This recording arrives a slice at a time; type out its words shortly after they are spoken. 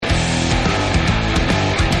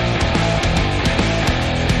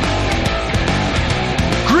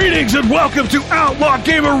Greetings and welcome to Outlaw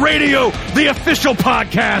Gamer Radio, the official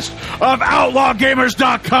podcast of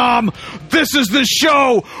OutlawGamers.com. This is the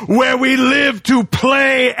show where we live to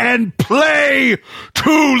play and play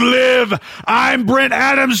to live. I'm Brent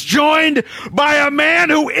Adams, joined by a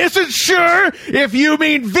man who isn't sure if you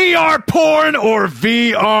mean VR porn or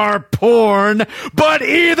VR porn, but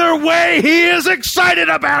either way, he is excited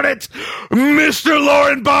about it. Mr.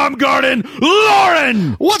 Lauren Baumgarten.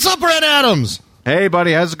 Lauren! What's up, Brent Adams? Hey,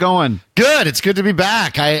 buddy, how's it going? Good. It's good to be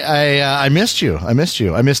back. I missed you. I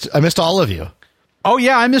missed all of you. Oh,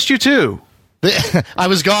 yeah, I missed you, too. I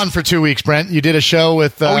was gone for 2 weeks, Brent. You did a show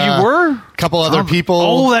with you were? A couple other people.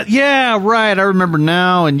 Oh, yeah, right. I remember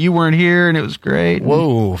now, and you weren't here, and it was great.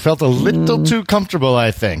 Whoa, felt a little too comfortable, I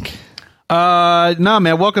think. No,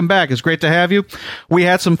 man, welcome back. It's great to have you. We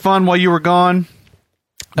had some fun while you were gone.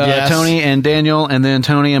 Yes. Tony and Daniel, and then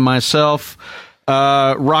Tony and myself.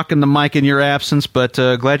 Rocking the mic in your absence, but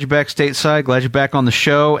glad you're back stateside, glad you're back on the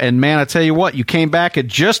show, and man, I tell you what, you came back at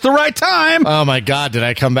just the right time. Oh my God, did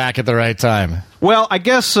I come back at the right time? Well, I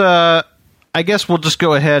guess we'll just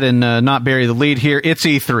go ahead and not bury the lead here. It's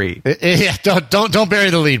E3. Yeah, don't bury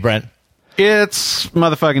the lead, Brent. It's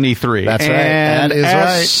motherfucking E3. That's right. And that is as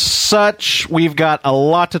right. such, we've got a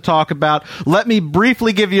lot to talk about. Let me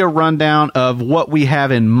briefly give you a rundown of what we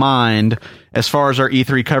have in mind as far as our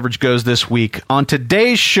E3 coverage goes this week. On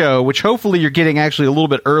today's show, which hopefully you're getting actually a little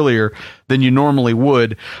bit earlier than you normally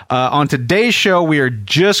would, on today's show, we are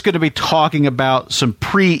just going to be talking about some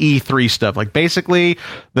pre-E3 stuff, like basically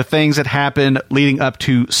the things that happened leading up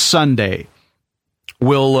to Sunday.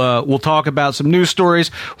 We'll talk about some news stories.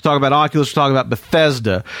 We'll talk about Oculus. We'll talk about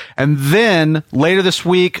Bethesda. And then later this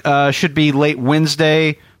week, should be late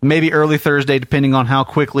Wednesday, maybe early Thursday, depending on how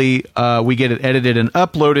quickly we get it edited and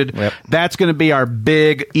uploaded. Yep. That's going to be our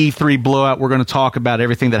big E3 blowout. We're going to talk about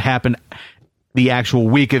everything that happened the actual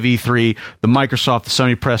week of E3, the Microsoft, the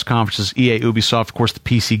Sony press conferences, EA, Ubisoft, of course, the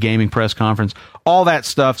PC gaming press conference, all that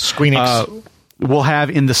stuff. Squeenix. We'll have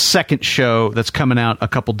in the second show that's coming out a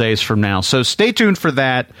couple days from now. So stay tuned for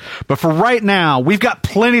that. But for right now, we've got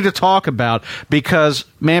plenty to talk about because,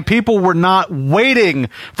 man, people were not waiting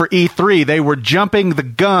for E3. They were jumping the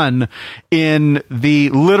gun in the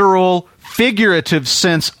literal, figurative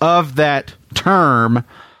sense of that term.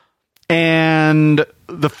 And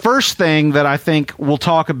the first thing that I think we'll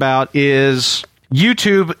talk about is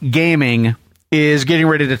YouTube gaming is getting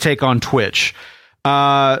ready to take on Twitch.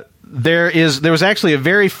 There was actually a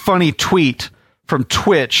very funny tweet from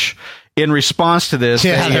Twitch in response to this.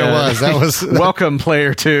 Yeah, there was. That was welcome,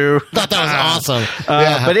 Player 2. Thought that was awesome.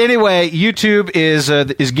 Yeah. But anyway, YouTube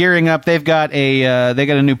is gearing up. They got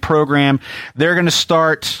a new program. They're going to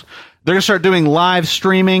start doing live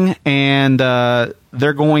streaming, and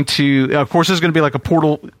they're going to, of course, this is going to be like a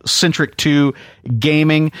Portal centric to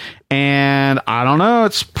gaming. And I don't know,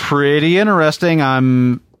 it's pretty interesting.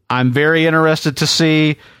 I'm very interested to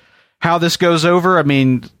see how this goes over. I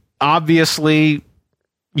mean, obviously,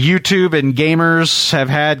 YouTube and gamers have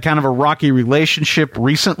had kind of a rocky relationship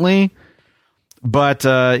recently, but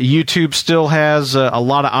YouTube still has a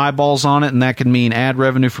lot of eyeballs on it, and that can mean ad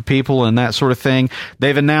revenue for people and that sort of thing.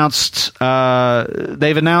 They've announced some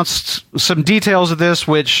details of this,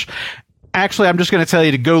 which actually I'm just going to tell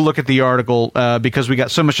you to go look at the article because we got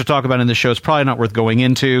so much to talk about in this show. It's probably not worth going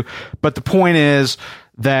into, but the point is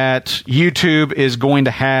that YouTube is going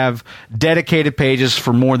to have dedicated pages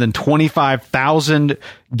for more than 25,000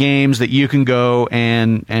 games that you can go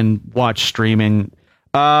and watch streaming.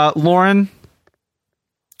 Lauren,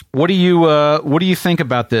 what do you think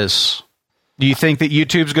about this? Do you think that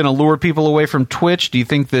YouTube's going to lure people away from Twitch? Do you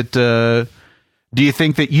think that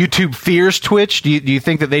YouTube fears Twitch? Do you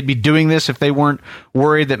think that they'd be doing this if they weren't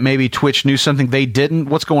worried that maybe Twitch knew something they didn't?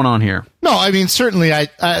 What's going on here? No, I mean, certainly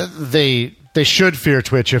they should fear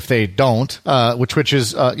Twitch if they don't, which Twitch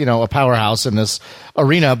is, a powerhouse in this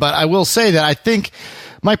arena. But I will say that I think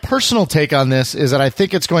my personal take on this is that I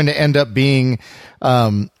think it's going to end up being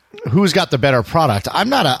who's got the better product. I'm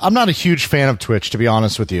not a huge fan of Twitch, to be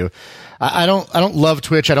honest with you. I don't love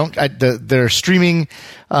Twitch. Their streaming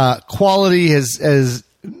quality has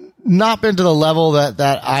not been to the level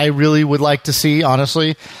that I really would like to see,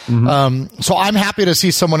 honestly. Mm-hmm. So I'm happy to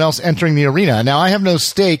see someone else entering the arena. Now, I have no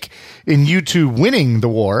stake in YouTube winning the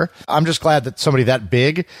war. I'm just glad that somebody that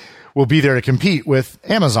big will be there to compete with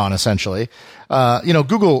Amazon, essentially.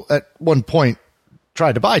 Google at one point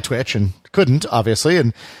tried to buy Twitch and couldn't, obviously.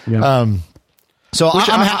 And so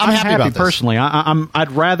I'm happy about this. Personally.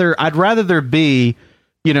 I'd rather there be,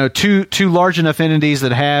 two large enough entities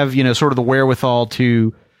that have, sort of the wherewithal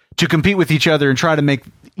to compete with each other and try to make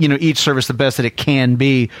each service the best that it can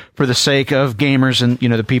be for the sake of gamers and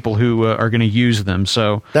the people who are going to use them.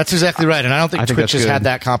 So that's exactly right, and I don't think Twitch has good. had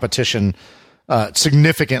that competition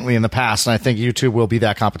significantly in the past, and I think YouTube will be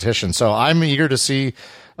that competition. So I'm eager to see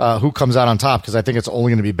who comes out on top, because I think it's only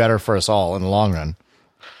going to be better for us all in the long run.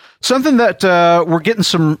 Something that we're getting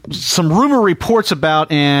some rumor reports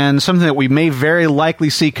about, and something that we may very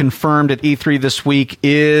likely see confirmed at E3 this week,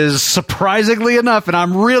 is, surprisingly enough, and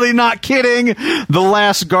I'm really not kidding, The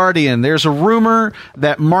Last Guardian. There's a rumor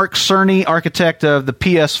that Mark Cerny, architect of the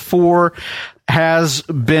PS4, has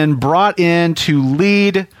been brought in to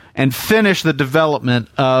lead and finish the development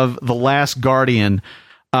of The Last Guardian.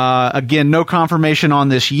 Again, no confirmation on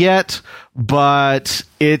this yet, but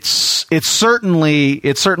it's certainly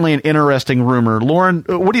an interesting rumor. Lauren,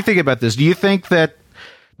 what do you think about this? Do you think that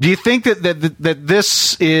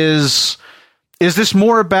this is this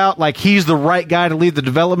more about like he's the right guy to lead the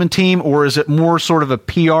development team, or is it more sort of a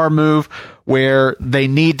PR move where they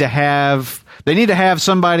need to have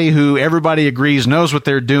somebody who everybody agrees knows what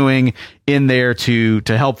they're doing in there to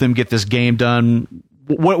help them get this game done?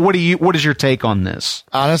 What is your take on this?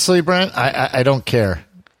 Honestly, Brent, I don't care.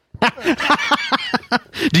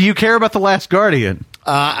 Do you care about The Last Guardian?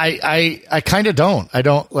 I kind of don't. I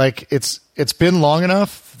don't like it's been long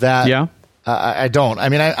enough that I don't. I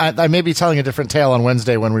mean, I may be telling a different tale on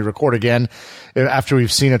Wednesday when we record again after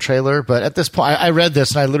we've seen a trailer. But at this point, I read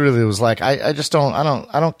this and I literally was like, I just don't.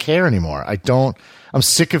 I don't care anymore. I'm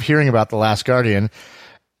sick of hearing about The Last Guardian,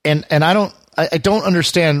 and I don't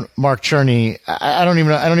understand Mark Cerny. I don't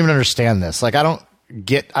even understand this. Like, I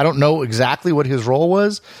don't know exactly what his role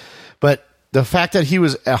was, but the fact that he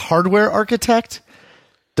was a hardware architect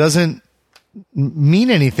doesn't mean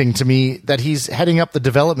anything to me that he's heading up the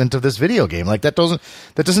development of this video game. Like, that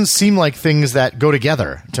doesn't seem like things that go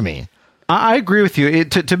together to me. I agree with you.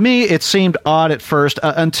 To me, it seemed odd at first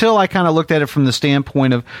until I kind of looked at it from the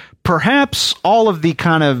standpoint of perhaps all of the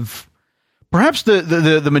kind of perhaps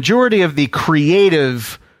the majority of the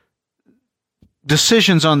creative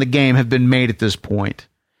decisions on the game have been made at this point,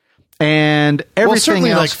 and everything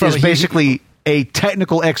else is basically a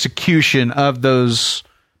technical execution of those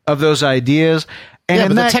ideas. And in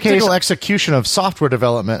but that the technical case, execution of software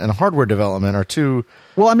development and hardware development are two.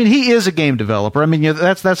 Well, I mean, he is a game developer. I mean,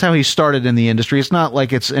 that's how he started in the industry. It's not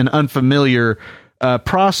like it's an unfamiliar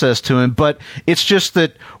process to him, but it's just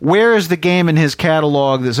that where is the game in his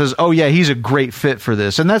catalog that says, oh yeah, he's a great fit for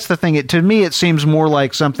this? And that's the thing. To me, it seems more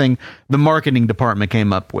like something the marketing department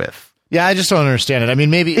came up with. Yeah, I just don't understand it. I mean,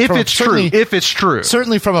 maybe if it's true,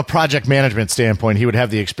 certainly from a project management standpoint, he would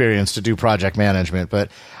have the experience to do project management.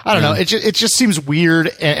 But I don't know. It just seems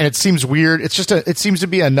weird, and it seems weird. It seems to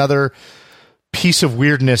be another piece of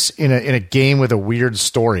weirdness in a game with a weird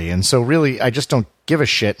story. And so really, I just don't give a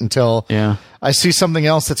shit until I see something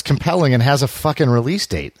else that's compelling and has a fucking release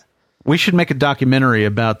date. We should make a documentary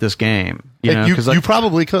about this game. You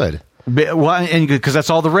probably could. Well, and because that's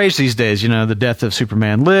all the rage these days, the death of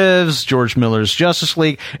Superman Lives, George Miller's Justice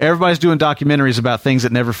League. Everybody's doing documentaries about things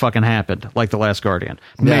that never fucking happened, like The Last Guardian.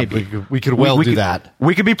 Maybe we could do that.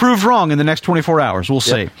 We could be proved wrong in the next 24 hours. We'll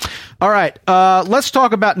see. All right, let's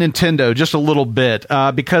talk about Nintendo just a little bit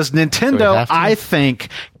because Nintendo, I think,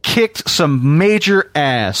 kicked some major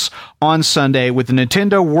ass on Sunday with the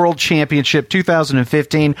Nintendo World Championship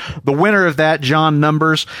 2015. The winner of that, John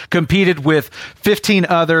Numbers, competed with 15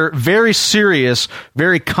 other very serious,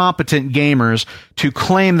 very competent gamers to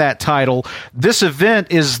claim that title. This event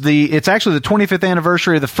it's actually the 25th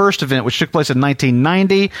anniversary of the first event, which took place in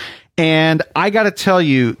 1990. And I got to tell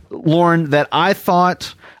you, Lauren, that I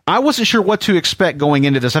wasn't sure what to expect going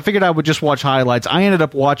into this. I figured I would just watch highlights. I ended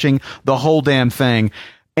up watching the whole damn thing.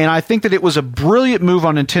 And I think that it was a brilliant move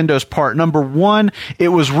on Nintendo's part. Number one, it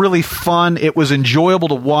was really fun. It was enjoyable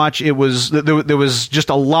to watch. There was just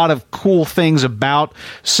a lot of cool things about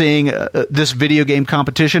seeing this video game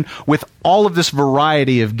competition with all of this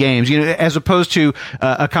variety of games. As opposed to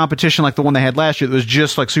a competition like the one they had last year that was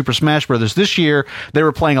just like Super Smash Brothers. This year, they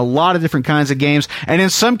were playing a lot of different kinds of games, and in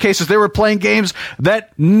some cases, they were playing games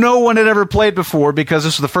that no one had ever played before because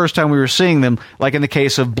this was the first time we were seeing them. Like in the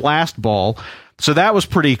case of Blast Ball. So that was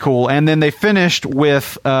pretty cool. And then they finished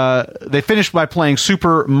by playing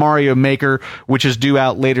Super Mario Maker, which is due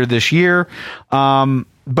out later this year.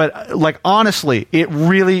 But like, honestly, it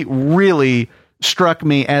really, really struck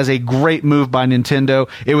me as a great move by Nintendo.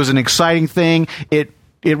 It was an exciting thing. It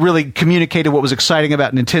really communicated what was exciting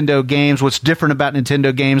about Nintendo games, what's different about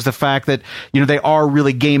Nintendo games, the fact that, they are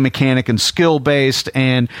really game mechanic and skill based.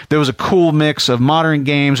 And there was a cool mix of modern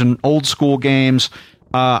games and old school games.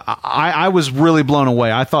 I was really blown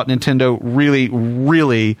away. I thought Nintendo really,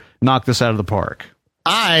 really knocked this out of the park.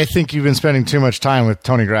 I think you've been spending too much time with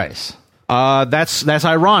Tony Grice. That's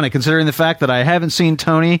ironic, considering the fact that I haven't seen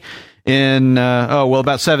Tony in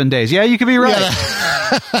about 7 days. Yeah, you could be right.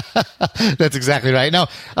 Yeah, that's exactly right. No,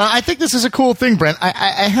 I think this is a cool thing, Brent.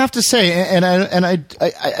 I have to say, and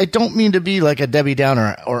I don't mean to be like a Debbie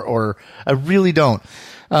Downer, or I really don't.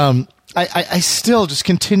 I still just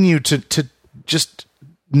continue to just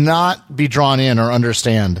not be drawn in or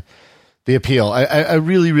understand the appeal. I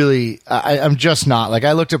really, I'm just not. Like,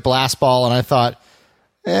 I looked at Blast Ball and I thought,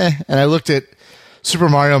 and I looked at Super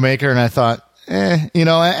Mario Maker and I thought, I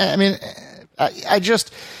mean,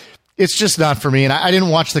 it's just not for me. And I didn't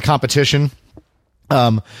watch the competition.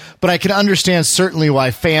 But I can understand certainly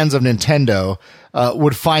why fans of Nintendo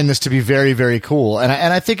would find this to be very, very cool. And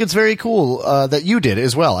I think it's very cool that you did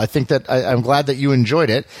as well. I think that I'm glad that you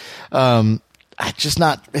enjoyed it. It's just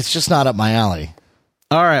not up my alley.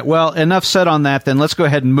 All right, well, enough said on that, then. Let's go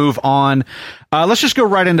ahead and move on. Let's just go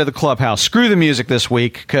right into the clubhouse. Screw the music this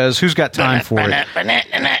week, because who's got time for it?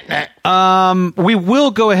 We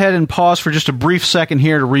will go ahead and pause for just a brief second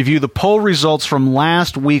here to review the poll results from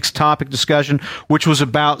last week's topic discussion, which was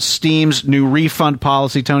about Steam's new refund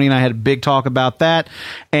policy. Tony and I had a big talk about that.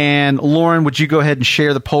 And Lauren, would you go ahead and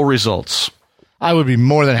share the poll results? I would be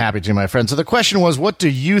more than happy to, my friend. So the question was, what do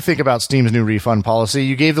you think about Steam's new refund policy?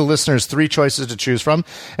 You gave the listeners 3 choices to choose from,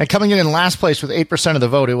 and coming in last place with 8% of the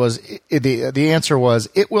vote, the answer was,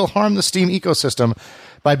 it will harm the Steam ecosystem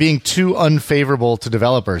by being too unfavorable to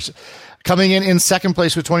developers. Coming in second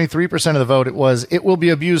place with 23% of the vote, it will be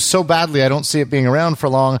abused so badly I don't see it being around for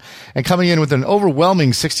long. And coming in with an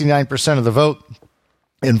overwhelming 69% of the vote,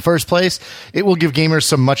 in first place, it will give gamers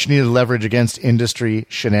some much-needed leverage against industry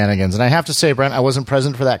shenanigans. And I have to say, Brent, I wasn't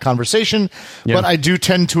present for that conversation, but I do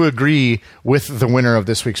tend to agree with the winner of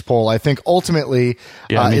this week's poll. I think ultimately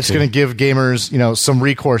it's going to give gamers, some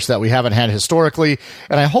recourse that we haven't had historically.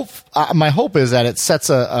 And I hope my hope is that it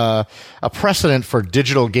sets a precedent for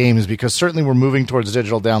digital games, because certainly we're moving towards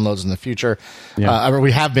digital downloads in the future. Yeah.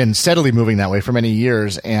 We have been steadily moving that way for many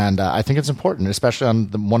years, and I think it's important, especially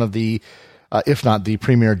on one of the if not the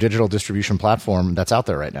premier digital distribution platform that's out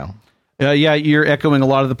there right now. Yeah, you're echoing a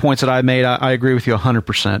lot of the points that I made. I agree with you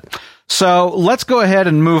 100%. So let's go ahead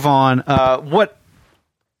and move on.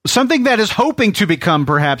 Something that is hoping to become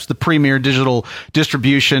perhaps the premier digital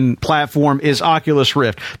distribution platform is Oculus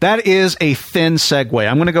Rift. That is a thin segue.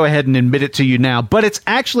 I'm going to go ahead and admit it to you now, but it's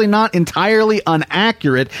actually not entirely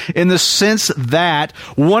inaccurate in the sense that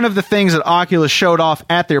one of the things that Oculus showed off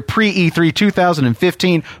at their pre-E3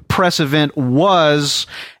 2015 press event was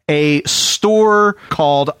a store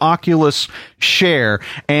called Oculus Share,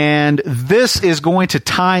 and this is going to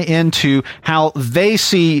tie into how they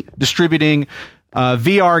see distributing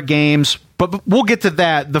VR games, but we'll get to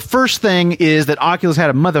that. The first thing is that Oculus had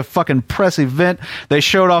a motherfucking press event. They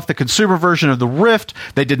showed off the consumer version of the Rift.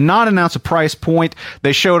 They did not announce a price point.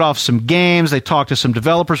 They showed off some games. They talked to some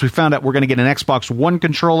developers. We found out we're going to get an Xbox One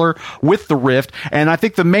controller with the Rift, and I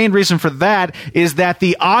think the main reason for that is that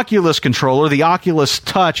the Oculus controller, the Oculus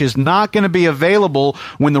Touch, is not going to be available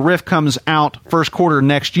when the Rift comes out first quarter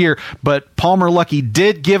next year, but Palmer Luckey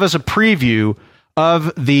did give us a preview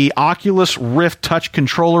of the Oculus Rift Touch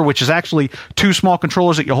controller, which is actually 2 small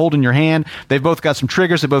controllers that you hold in your hand. They've both got some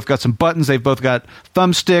triggers, they've both got some buttons, they've both got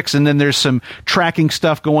thumbsticks, and then there's some tracking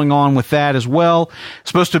stuff going on with that as well. It's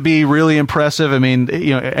supposed to be really impressive. I mean,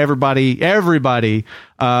 everybody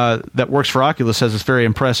that works for Oculus says it's very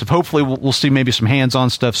impressive. Hopefully we'll see maybe some hands-on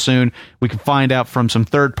stuff soon. We can find out from some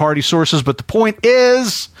third-party sources, but the point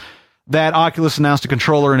is that Oculus announced a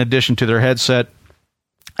controller in addition to their headset,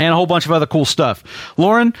 and a whole bunch of other cool stuff.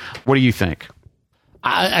 Lauren, what do you think?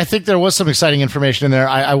 I think there was some exciting information in there.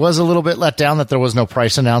 I was a little bit let down that there was no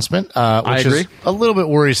price announcement, which is a little bit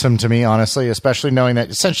worrisome to me, honestly, especially knowing that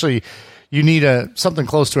essentially you need something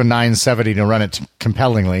close to a 970 to run it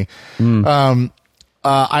compellingly.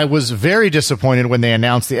 I was very disappointed when they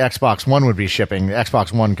announced the Xbox One would be shipping, the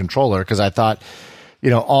Xbox One controller, because I thought,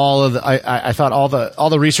 I thought all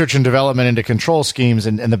the research and development into control schemes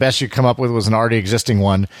and the best you could come up with was an already existing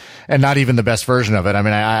one, and not even the best version of it. I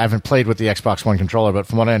mean, I haven't played with the Xbox One controller, but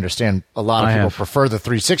from what I understand, a lot of people prefer the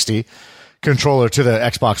 360 controller to the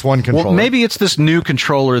Xbox One controller. Well, maybe it's this new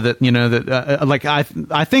controller that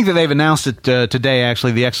I think that they've announced it today.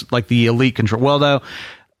 Actually, the Elite controller. Well, though.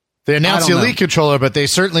 They announced the Elite controller, but they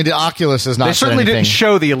certainly the Oculus is not. They certainly didn't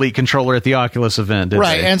show the Elite controller at the Oculus event, did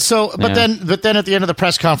right? They? And so, but then at the end of the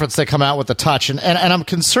press conference, they come out with the Touch, and I'm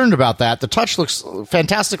concerned about that. The Touch looks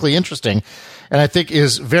fantastically interesting, and I think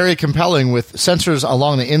is very compelling with sensors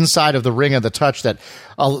along the inside of the ring of the Touch that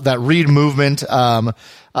read movement.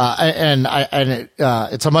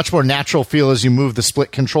 It's a much more natural feel as you move the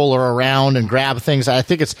split controller around and grab things. I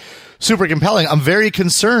think it's super compelling. I'm very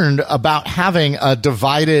concerned about having a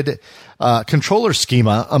divided controller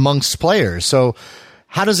schema amongst players. So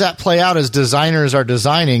how does that play out as designers are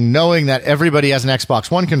designing, knowing that everybody has an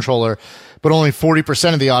Xbox One controller, but only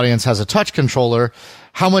 40% of the audience has a touch controller?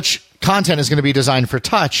 How much content is going to be designed for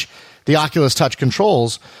touch, the Oculus Touch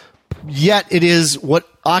controls? Yet it is what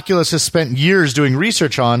Oculus has spent years doing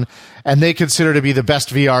research on, and they consider to be the best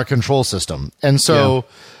VR control system. And so,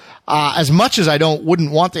 as much as I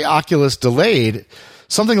wouldn't want the Oculus delayed,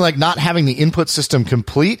 something like not having the input system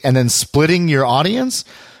complete and then splitting your audience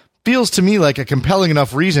feels to me like a compelling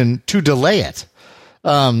enough reason to delay it.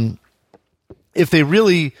 If they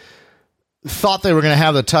really thought they were going to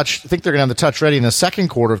have the touch, think they're going to have the touch ready in the second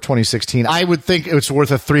quarter of 2016, I would think it's worth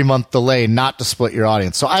a 3-month delay not to split your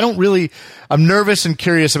audience. So I'm nervous and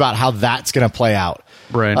curious about how that's going to play out.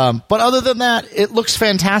 Right. But other than that, it looks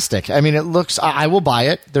fantastic. I mean, I will buy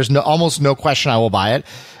it. There's almost no question I will buy it.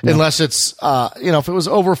 No. Unless it's, if it was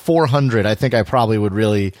over 400, I think I probably would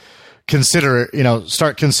really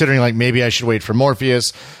start considering like maybe I should wait for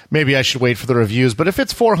Morpheus, maybe I should wait for the reviews. But if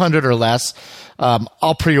it's 400 or less,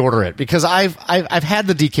 I'll pre-order it because I've had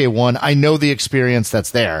the DK1. I know the experience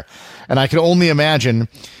that's there, and I can only imagine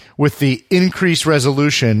with the increased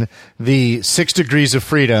resolution, the 6 degrees of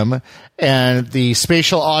freedom, and the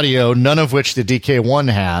spatial audio, none of which the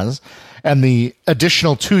DK1 has, and the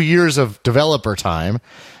additional 2 years of developer time.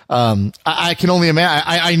 I can only imagine.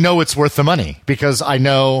 I know it's worth the money because I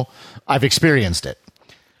know I've experienced it.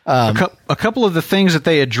 A couple of the things that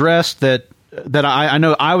they addressed that I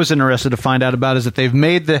know I was interested to find out about is that they've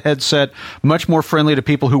made the headset much more friendly to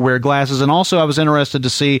people who wear glasses. And also I was interested to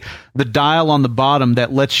see the dial on the bottom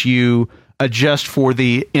that lets you adjust for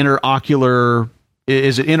the interocular,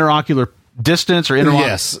 is it interocular distance or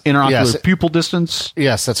interocular pupil distance?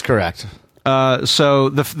 Yes, that's correct. So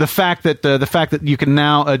the fact that you can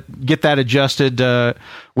now get that adjusted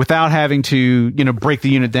without having to break the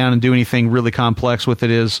unit down and do anything really complex with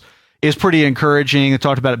it is pretty encouraging. They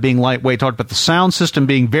talked about it being lightweight. Talked about the sound system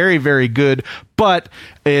being very, very good, but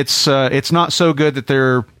it's not so good that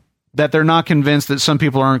they're not convinced that some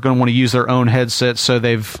people aren't going to want to use their own headset. So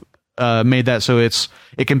they've made that so it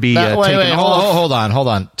can be taken off. Hold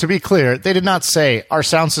on. To be clear, they did not say our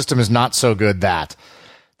sound system is not so good that.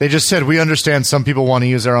 They just said, we understand some people want to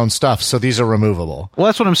use their own stuff, so these are removable. Well,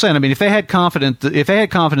 that's what I'm saying. I mean, if they had confidence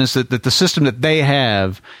that the system that they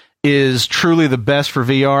have is truly the best for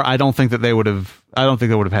VR, I don't think they would have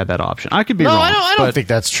had that option. I could be wrong. I don't think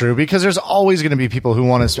that's true because there's always going to be people who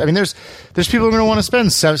want to. I mean, there's people who are going to want to spend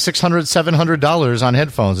 $600, $700 on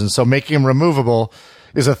headphones, and so making them removable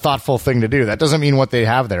is a thoughtful thing to do. That doesn't mean what they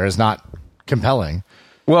have there is not compelling.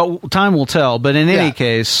 Well, time will tell. But in any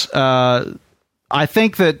case, I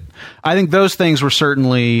think those things were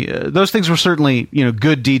certainly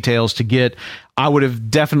good details to get. I would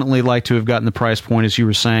have definitely liked to have gotten the price point, as you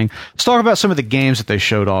were saying. Let's talk about some of the games that they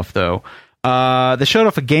showed off, though. They showed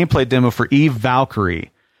off a gameplay demo for Eve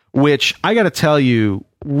Valkyrie, which I got to tell you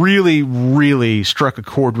really, really struck a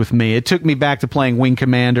chord with me. It took me back to playing Wing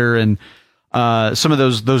Commander and some of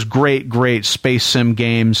those great space sim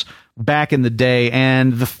games back in the day,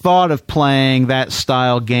 and the thought of playing that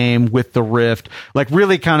style game with the Rift, like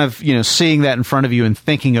really kind of seeing that in front of you and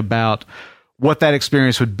thinking about what that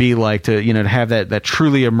experience would be like to to have that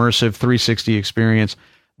truly immersive 360 experience,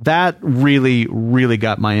 that really, really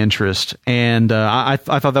got my interest, and I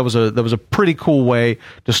thought that was a pretty cool way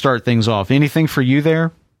to start things off. Anything for you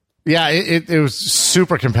there? Yeah, it was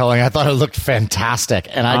super compelling. I thought it looked fantastic,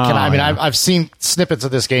 and I've seen snippets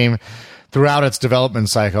of this game throughout its development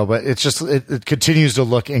cycle, but it continues to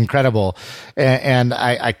look incredible, and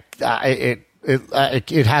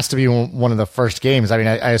it has to be one of the first games. I mean,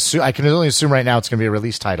 I can only assume right now it's going to be a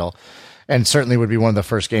release title, and certainly would be one of the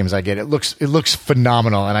first games I get. It looks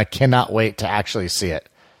phenomenal, and I cannot wait to actually see it.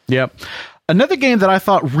 Yep. Another game that I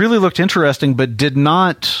thought really looked interesting, but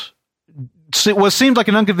seemed like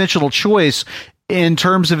an unconventional choice in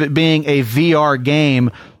terms of it being a VR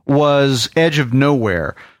game was Edge of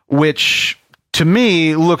Nowhere, which to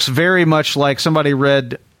me looks very much like somebody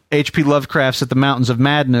read H.P. Lovecraft's At the Mountains of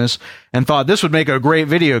Madness and thought this would make a great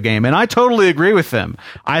video game. And I totally agree with them.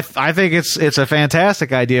 I think it's a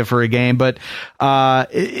fantastic idea for a game, but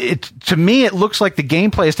to me it looks like the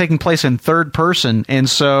gameplay is taking place in third person, and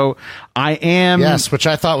so I am... Yes, which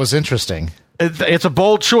I thought was interesting. It's a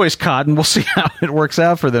bold choice, Cotton. We'll see how it works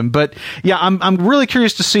out for them. But yeah, I'm really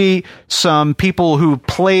curious to see some people who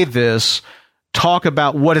play this talk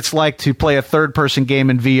about what it's like to play a third-person game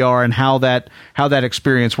in VR and how that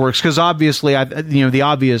experience works. Because obviously,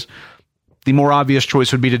 the more obvious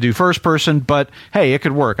choice would be to do first-person, but hey, it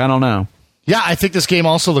could work. I don't know. Yeah, I think this game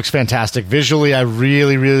also looks fantastic. Visually, I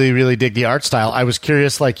really, really, really dig the art style. I was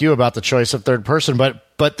curious, like you, about the choice of third person,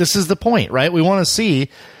 but this is the point, right? We want to see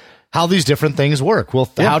how these different things work. Well,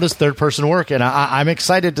 how does third person work? And I'm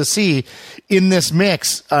excited to see in this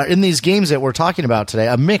mix, in these games that we're talking about today,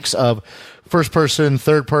 a mix of first person,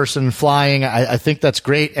 third person, flying. I think that's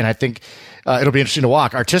great, and I think it'll be interesting to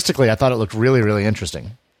walk. Artistically, I thought it looked really, really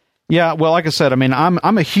interesting. Yeah, well, like I said, I mean,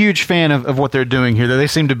 I'm a huge fan of what they're doing here. They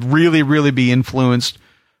seem to really, really be influenced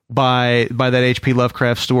by that H.P.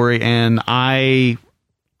 Lovecraft story, and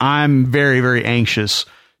I'm very, very anxious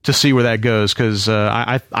to see where that goes, because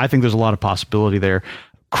I think there's a lot of possibility there.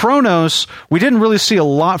 Chronos, we didn't really see a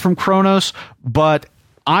lot from Chronos, but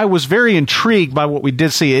I was very intrigued by what we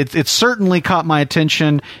did see. It certainly caught my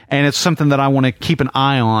attention, and it's something that I want to keep an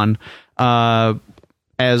eye on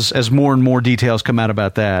as more and more details come out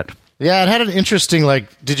about that. Yeah, it had an interesting,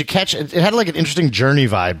 did you catch it? It had like an interesting Journey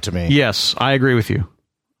vibe to me. Yes, I agree with you.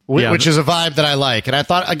 Which is a vibe that I like. And I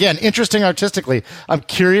thought, again, interesting artistically. I'm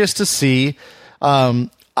curious to see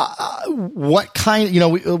what kind,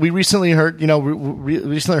 we recently heard,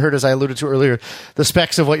 recently heard, as I alluded to earlier, the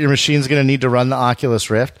specs of what your machine's going to need to run the Oculus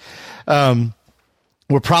Rift.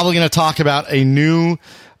 We're probably going to talk about a new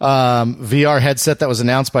VR headset that was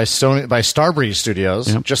announced by Starbreeze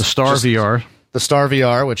Studios. Yep, just VR. The Star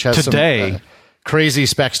VR, which has today. Some crazy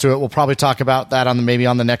specs to it. We'll probably talk about that maybe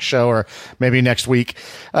on the next show or maybe next week.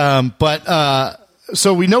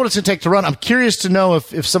 So we know what it's going to take to run. I'm curious to know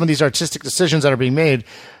if some of these artistic decisions that are being made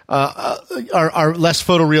are less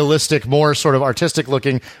photorealistic, more sort of artistic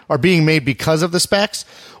looking, are being made because of the specs,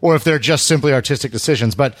 or if they're just simply artistic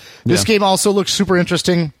decisions. But this game also looks super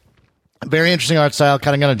interesting. Very interesting art style,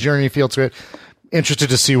 kind of got a Journey feel to it. Interested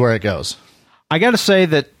to see where it goes. I got to say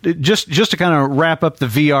that just to kind of wrap up the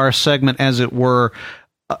VR segment, as it were,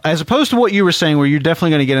 as opposed to what you were saying, where you're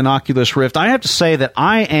definitely going to get an Oculus Rift, I have to say that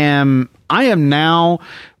I am now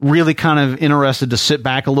really kind of interested to sit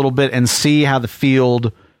back a little bit and see how it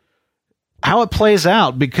plays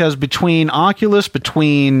out, because between Oculus,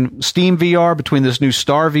 between Steam VR, between this new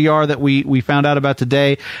Star VR that we found out about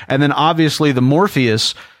today, and then obviously the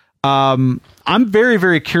Morpheus, I'm very,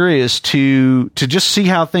 very curious to just see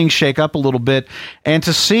how things shake up a little bit, and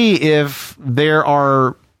to see if there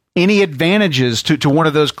are any advantages to one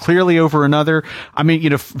of those clearly over another. I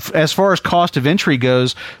mean, as far as cost of entry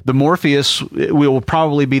goes, the Morpheus will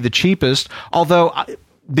probably be the cheapest, although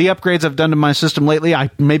the upgrades I've done to my system lately,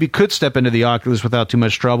 I maybe could step into the Oculus without too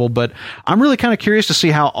much trouble, but I'm really kind of curious to see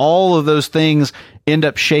how all of those things end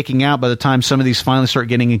up shaking out by the time some of these finally start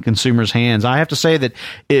getting in consumers' hands. I have to say that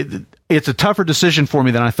it's a tougher decision for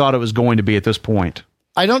me than I thought it was going to be at this point.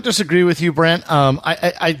 I don't disagree with you, Brent.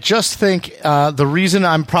 I just think the reason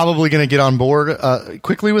I'm probably going to get on board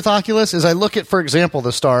quickly with Oculus is I look at, for example,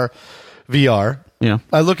 the Star VR. Yeah.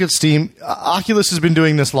 I look at Steam. Oculus has been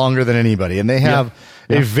doing this longer than anybody, and they have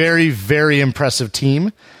a very, very impressive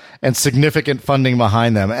team and significant funding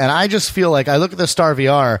behind them. And I just feel like I look at the Star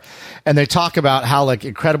VR, and they talk about how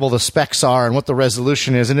incredible the specs are and what the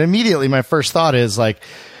resolution is, and immediately my first thought is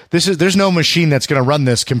there's no machine that's going to run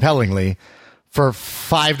this compellingly for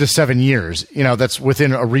 5 to 7 years, that's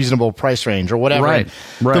within a reasonable price range or whatever. Right.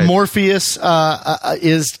 The Morpheus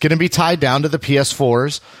is going to be tied down to the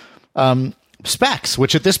PS4's specs,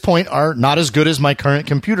 which at this point are not as good as my current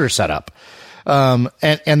computer setup.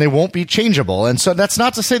 And they won't be changeable. And so that's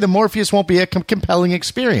not to say the Morpheus won't be a compelling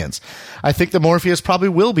experience. I think the Morpheus probably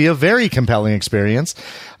will be a very compelling experience.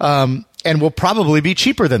 And will probably be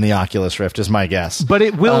cheaper than the Oculus Rift, is my guess. But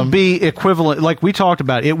it will be equivalent, like we talked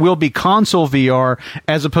about. It will be console VR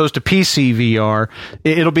as opposed to PC VR.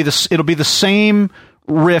 It'll be the same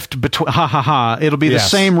rift between It'll be the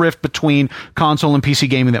same rift between console and PC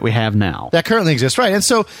gaming that we have now. That currently exists, right? And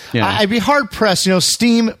so I'd be hard pressed.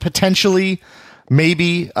 Steam potentially.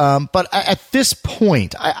 Maybe, but at this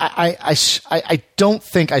point, I don't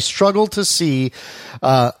think, I struggle to see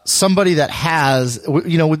somebody that has, with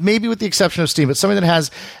the exception of Steam, but somebody that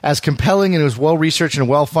has as compelling and as well researched and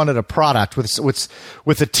well funded a product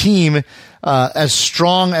with a team as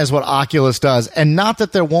strong as what Oculus does, and not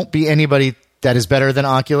that there won't be anybody that is better than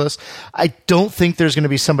Oculus. I don't think there's going to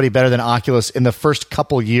be somebody better than Oculus in the first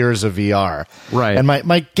couple years of VR. Right. And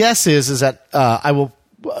my guess is that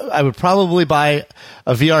I would probably buy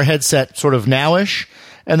a VR headset sort of nowish,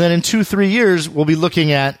 and then in 2-3 years we'll be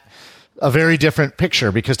looking at a very different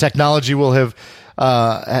picture because technology will have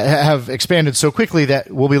expanded so quickly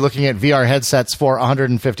that we'll be looking at VR headsets for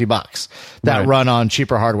 $150 that run on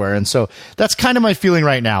cheaper hardware. And so that's kind of my feeling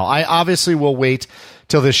right now. I obviously will wait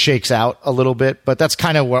till this shakes out a little bit, but that's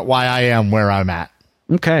kind of why I am where I'm at.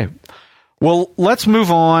 Okay. Well, let's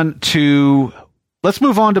move on to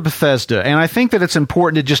Bethesda. And I think that it's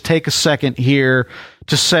important to just take a second here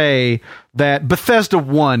to say that Bethesda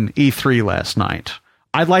won E3 last night.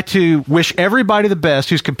 I'd like to wish everybody the best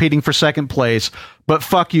who's competing for second place, but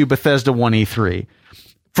fuck you, Bethesda won E3.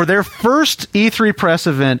 For their first E3 press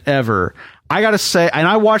event ever, I gotta say, and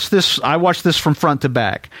I watched this from front to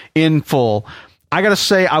back in full. I gotta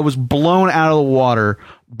say, I was blown out of the water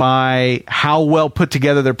by how well put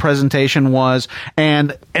together their presentation was,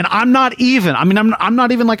 and I'm not even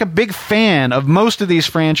like a big fan of most of these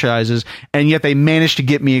franchises, and yet they managed to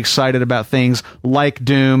get me excited about things like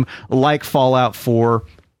Doom, like Fallout 4.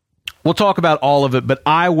 We'll talk about all of it, but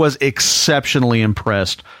I was exceptionally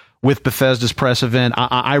impressed with Bethesda's press event.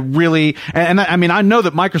 I really, and I mean, I know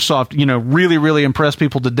that Microsoft, really, really impressed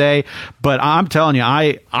people today, but I'm telling you,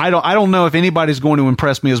 I don't know if anybody's going to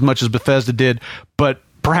impress me as much as Bethesda did, but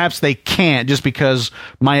perhaps they can't just because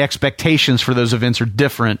my expectations for those events are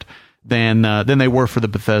different than they were for the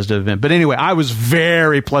Bethesda event. But anyway, I was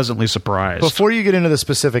very pleasantly surprised. Before you get into the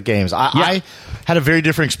specific games, I had a very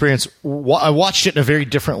different experience. I watched it in a very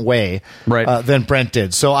different way than Brent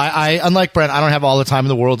did. So I unlike Brent, I don't have all the time in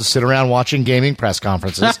the world to sit around watching gaming press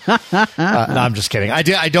conferences. No, I'm just kidding.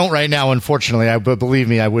 I don't right now, unfortunately. But believe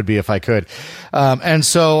me, I would be if I could. And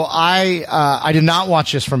so I did not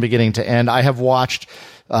watch this from beginning to end. I have watched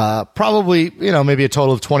probably maybe a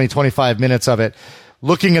total of 20, 25 minutes of it,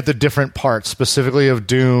 looking at the different parts, specifically of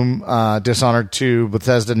Doom, Dishonored 2,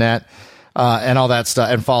 Bethesda Net, and all that stuff,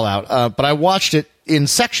 and Fallout. But I watched it in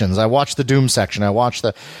sections. I watched the Doom section.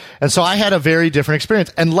 And so I had a very different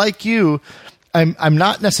experience. And like you, I'm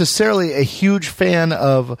not necessarily a huge fan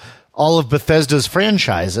of all of Bethesda's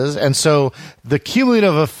franchises, and so the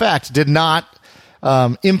cumulative effect did not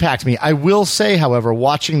impact me. I will say, however,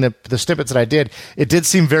 watching the snippets that I did, it did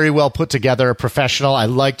seem very well put together, professional. I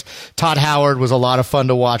liked Todd Howard, was a lot of fun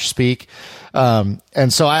to watch speak. And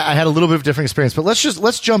so I had a little bit of a different experience, but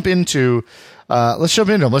let's jump into them. Let's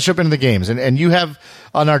jump into the games. And you have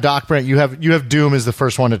on our doc, Brent, you have Doom as the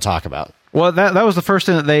first one to talk about. Well, that was the first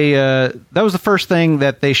thing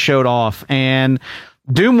that they showed off, and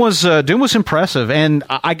Doom was impressive, and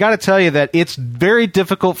I got to tell you that it's very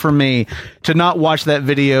difficult for me to not watch that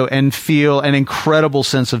video and feel an incredible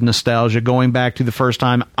sense of nostalgia going back to the first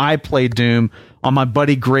time I played Doom on my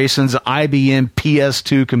buddy Grayson's IBM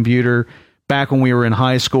PS2 computer back when we were in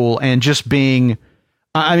high school, and just being,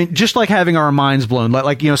 just like having our minds blown,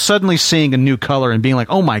 like suddenly seeing a new color and being like,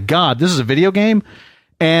 oh my God, this is a video game.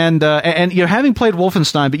 And having played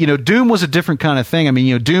Wolfenstein, but Doom was a different kind of thing.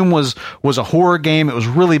 Doom was a horror game. It was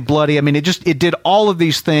really bloody. It did all of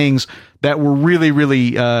these things that were really,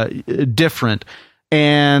 really different.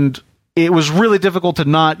 And it was really difficult to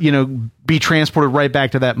not, be transported right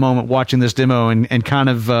back to that moment watching this demo and kind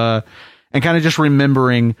of just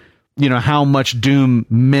remembering, how much Doom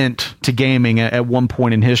meant to gaming at one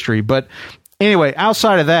point in history. But anyway,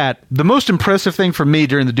 outside of that, the most impressive thing for me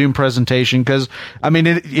during the Doom presentation, because,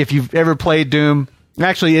 if you've ever played Doom,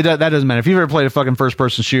 actually, that doesn't matter. If you've ever played a fucking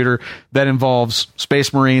first-person shooter that involves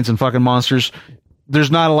Space Marines and fucking monsters,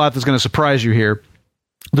 there's not a lot that's going to surprise you here.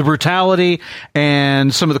 The brutality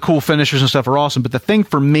and some of the cool finishers and stuff are awesome, but the thing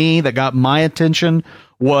for me that got my attention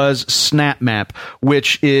was SnapMap,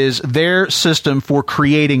 which is their system for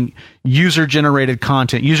creating user-generated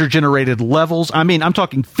content, user-generated levels. I'm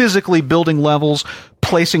talking physically building levels,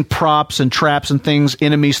 placing props and traps and things,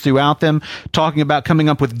 enemies throughout them, talking about coming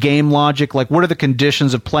up with game logic, like what are the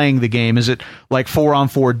conditions of playing the game? Is it like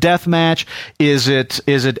 4-on-4 deathmatch? Is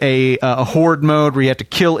it a horde mode where you have to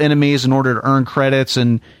kill enemies in order to earn credits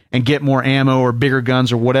and get more ammo or bigger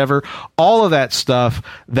guns or whatever? All of that stuff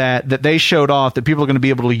that they showed off that people are going to be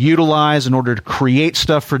able to utilize in order to create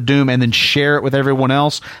stuff for Doom and then share it with everyone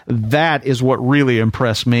else, that is what really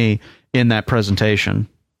impressed me in that presentation.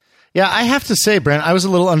 Yeah, I have to say, Brent, I was a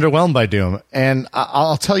little underwhelmed by Doom, and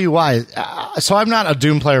I'll tell you why. So I'm not a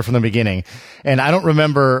Doom player from the beginning, and I don't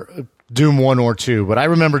remember Doom 1 or 2, but I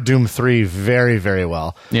remember Doom 3 very, very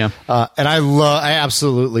well. Yeah. And I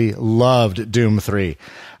absolutely loved Doom 3.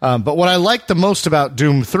 But what I liked the most about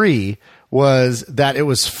Doom 3 was that it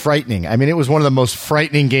was frightening. It was one of the most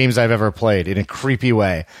frightening games I've ever played in a creepy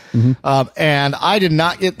way. Mm-hmm. And I did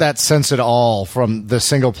not get that sense at all from the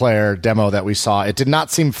single-player demo that we saw. It did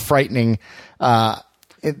not seem frightening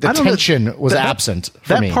the tension was absent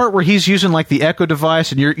for me. That part where he's using like the Echo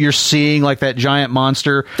device and you're seeing like that giant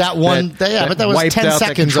monster. But that was 10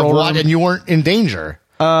 seconds of what, and you weren't in danger.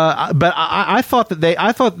 But I thought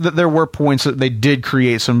that there were points that they did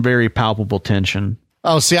create some very palpable tension.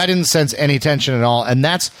 Oh, see, I didn't sense any tension at all, and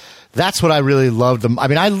that's what I really loved. I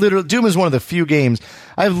mean, Doom is one of the few games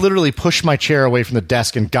I've literally pushed my chair away from the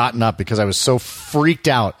desk and gotten up because I was so freaked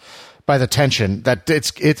out by the tension that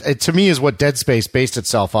it to me is what Dead Space based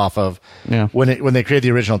itself off of when they created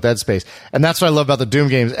the original Dead Space, and that's what I love about the Doom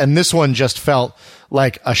games. And this one just felt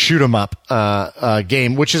like a shoot 'em up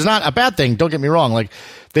game, which is not a bad thing. Don't get me wrong, like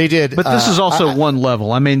they did. But this is also one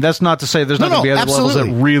level. I mean, that's not to say there's not going to be other levels that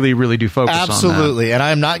really, really do focus on that. Absolutely, and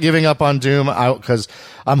I'm not giving up on Doom because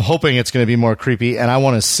I'm hoping it's going to be more creepy, and I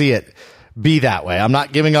want to see it be that way. I'm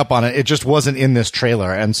not giving up on it. It just wasn't in this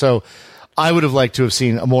trailer, and so I would have liked to have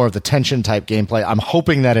seen more of the tension type gameplay. I'm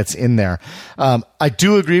hoping that it's in there. I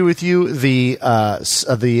do agree with you. The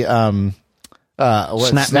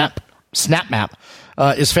snap map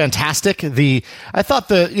is fantastic. I thought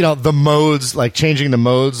the modes, like changing the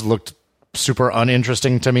modes, looked super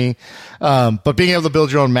uninteresting to me. But being able to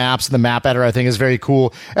build your own maps and the map editor, I think, is very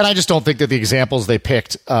cool. And I just don't think that the examples they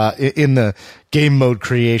picked in the game mode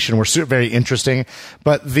creation were very interesting.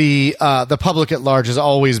 But the public at large is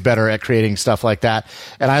always better at creating stuff like that.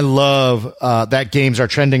 And I love that games are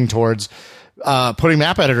trending towards putting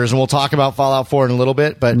map editors, and we'll talk about Fallout 4 in a little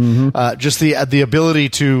bit, but just the ability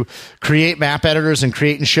to create map editors and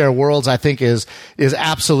create and share worlds, I think is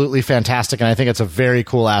absolutely fantastic, and I think it's a very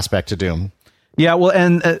cool aspect to Doom. Yeah, well,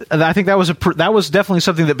 and I think that was definitely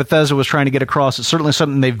something that Bethesda was trying to get across. It's certainly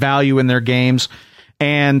something they value in their games.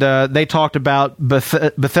 And they talked about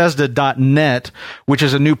Bethesda.net, which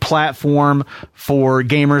is a new platform for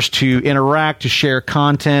gamers to interact, to share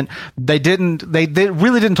content. They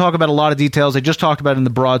really didn't talk about a lot of details. They just talked about it in the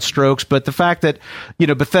broad strokes. But the fact that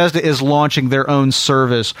Bethesda is launching their own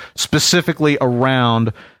service specifically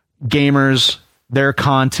around gamers, their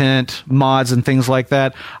content, mods, and things like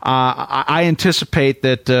that, I anticipate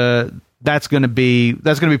that. That's going to be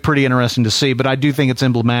pretty interesting to see, but I do think it's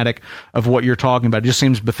emblematic of what you're talking about. It just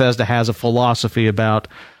seems Bethesda has a philosophy about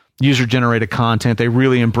user-generated content. They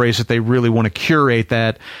really embrace it. They really want to curate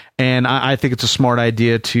that, and I think it's a smart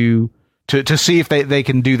idea to see if they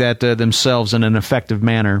can do that themselves in an effective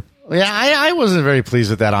manner. Yeah, I wasn't very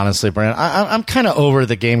pleased with that, honestly, Brandon. I'm kind of over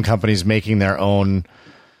the game companies making their own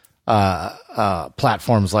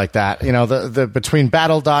platforms like that. The between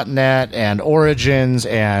Battle.net and Origins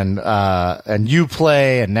and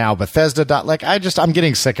Uplay and now Bethesda. I'm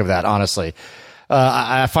getting sick of that, honestly.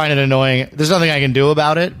 I find it annoying. There's nothing I can do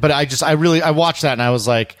about it, but I watched that and I was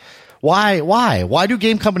like, why do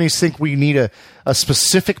game companies think we need a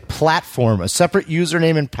specific platform, a separate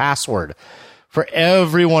username and password for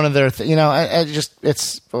every one of their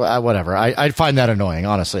it's whatever. I find that annoying,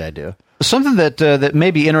 honestly. I do. Something that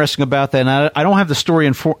may be interesting about that, and I don't have the story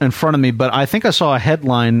in front of me, but I think I saw a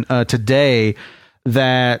headline today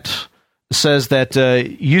that says that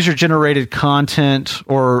user-generated content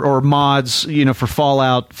or mods, for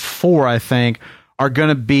Fallout 4, I think, are going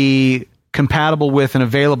to be compatible with and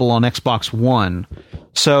available on Xbox One.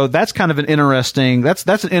 So that's kind of an interesting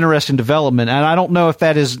development, and I don't know if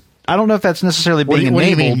that's necessarily being enabled. What do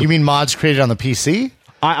you mean? You mean mods created on the PC?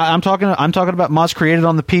 I'm talking about mods created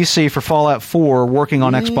on the PC for Fallout 4 working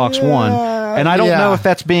on Xbox One. And I don't know if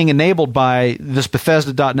that's being enabled by this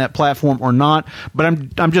Bethesda.net platform or not, but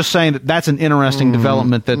I'm just saying that that's an interesting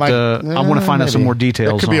development that I want to find out some more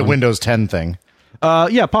details on. It could be a Windows 10 thing.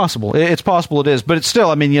 Yeah, possible. It's possible it is. But it's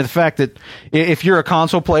still, the fact that if you're a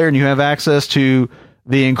console player and you have access to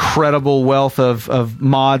the incredible wealth of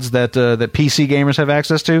mods that PC gamers have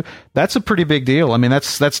access to, that's a pretty big deal.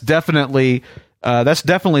 That's definitely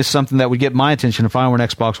something that would get my attention if I were an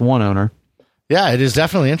Xbox One owner. Yeah, it is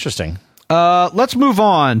definitely interesting. Let's move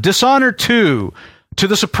on. Dishonored 2. To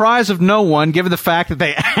the surprise of no one, given the fact that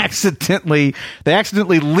they accidentally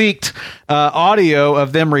leaked audio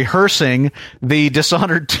of them rehearsing the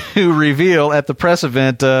Dishonored 2 reveal at the press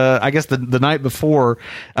event, I guess the night before,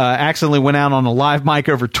 accidentally went out on a live mic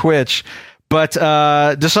over Twitch. But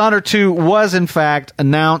Dishonored 2 was, in fact,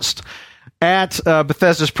 announced at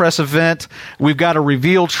Bethesda's press event. We've got a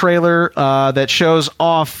reveal trailer that shows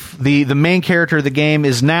off the main character of the game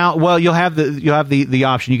is now. Well, you'll have the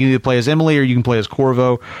option. You can either play as Emily or you can play as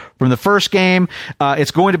Corvo from the first game. It's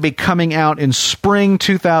going to be coming out in spring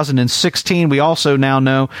 2016. We also now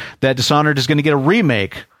know that Dishonored is going to get a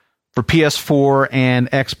remake for PS4 and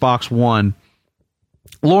Xbox One.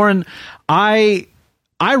 Lauren, I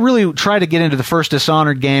really tried to get into the first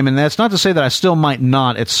Dishonored game, and that's not to say that I still might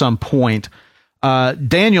not at some point.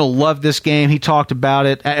 Daniel loved this game. He talked about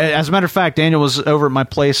it. As a matter of fact, Daniel was over at my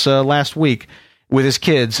place last week with his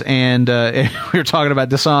kids, and we were talking about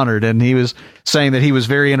Dishonored, and he was saying that he was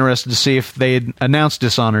very interested to see if they had announced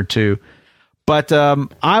Dishonored 2. But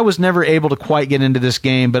I was never able to quite get into this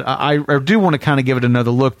game, but I do want to kind of give it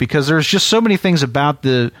another look, because there's just so many things about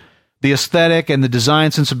the aesthetic and the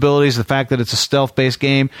design sensibilities, the fact that it's a stealth-based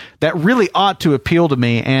game, that really ought to appeal to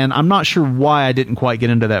me, and I'm not sure why I didn't quite get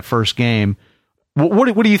into that first game.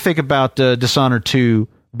 What do you think about Dishonored 2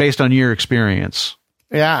 based on your experience?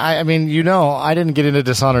 Yeah, I mean, I didn't get into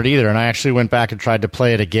Dishonored either, and I actually went back and tried to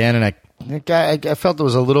play it again, and I felt it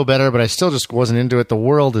was a little better, but I still just wasn't into it. The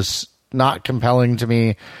world is not compelling to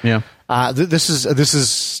me. Yeah. This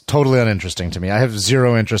is totally uninteresting to me. I have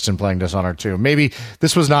zero interest in playing Dishonored 2. Maybe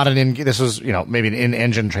this was not this was maybe an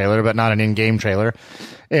in-engine trailer, but not an in-game trailer.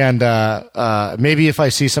 And maybe if I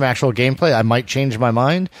see some actual gameplay, I might change my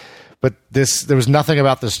mind. But there was nothing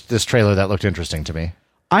about this trailer that looked interesting to me.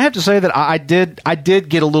 I have to say that I did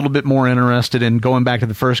get a little bit more interested in going back to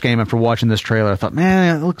the first game after watching this trailer. I thought,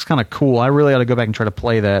 man, it looks kind of cool. I really ought to go back and try to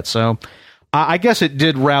play that. So I guess it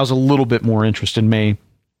did rouse a little bit more interest in me.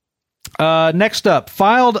 Next up,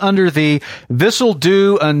 filed under the this'll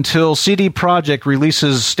do until CD Projekt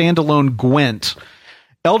releases standalone Gwent.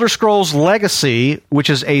 Elder Scrolls Legacy, which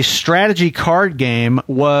is a strategy card game,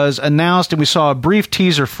 was announced, and we saw a brief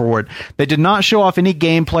teaser for it. They did not show off any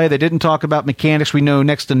gameplay. They didn't talk about mechanics. We know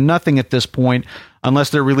next to nothing at this point,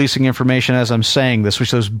 unless they're releasing information as I'm saying this,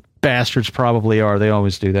 which those bastards probably are. They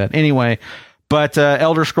always do that. Anyway, but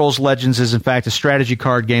Elder Scrolls Legends is, in fact, a strategy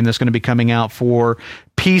card game that's going to be coming out for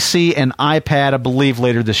PC and iPad, I believe,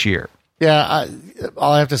 later this year. Yeah,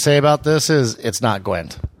 all I have to say about this is it's not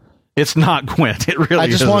Gwent. It's not Gwent. It really I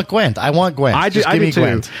just want Gwent. I want Gwent. I do too.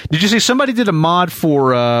 Gwent. Did you see somebody did a mod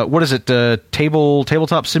for what is it?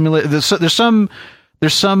 Tabletop Simulator. There's some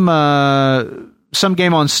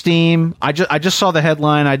game on Steam. I just saw the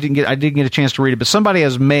headline. I didn't get a chance to read it, but somebody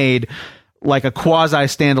has made like a quasi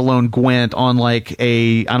standalone Gwent on like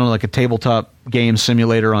a tabletop game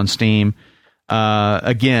simulator on Steam.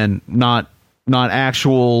 Again, not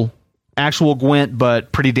actual Gwent,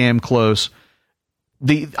 but pretty damn close.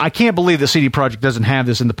 I can't believe that CD Projekt doesn't have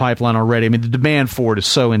this in the pipeline already. I mean, the demand for it is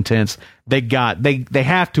so intense. They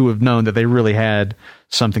have to have known that they really had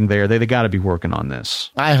something there. They got to be working on this.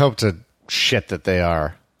 I hope to shit that they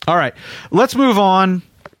are. All right, let's move on.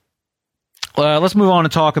 Let's move on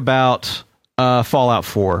and talk about Fallout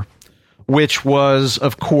 4, which was,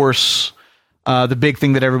 of course, the big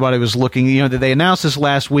thing that everybody was looking. That they announced this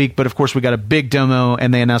last week, but of course we got a big demo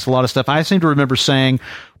and they announced a lot of stuff. I seem to remember saying,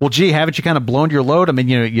 well, gee, haven't you kind of blown your load? I mean,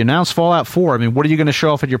 you announced Fallout 4. I mean, what are you going to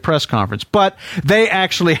show off at your press conference? But they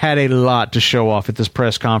actually had a lot to show off at this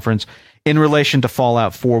press conference in relation to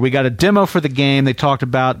Fallout 4. We got a demo for the game.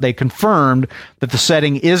 They confirmed that the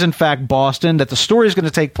setting is in fact Boston, that the story is going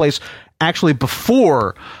to take place actually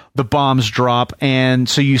before the bombs drop. And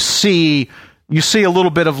so you see a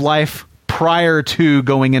little bit of life prior to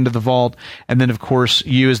going into the vault, and then of course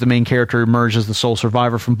you as the main character emerge as the sole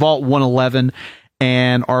survivor from Vault 111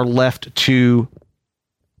 and are left to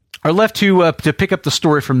pick up the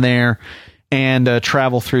story from there and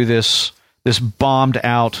travel through this bombed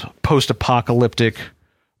out post-apocalyptic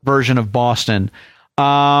version of Boston.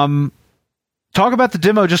 Talk about the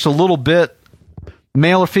demo just a little bit.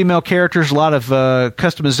 Male or female characters, a lot of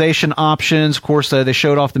customization options. Of course, they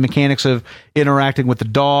showed off the mechanics of interacting with the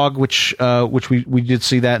dog, which we did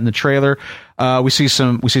see that in the trailer. We see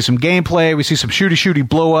some gameplay. We see some shooty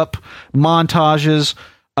blow up montages.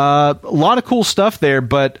 A lot of cool stuff there,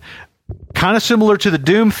 but kind of similar to the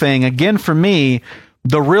Doom thing. Again, for me,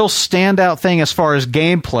 the real standout thing as far as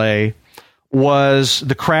gameplay was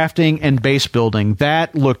the crafting and base building.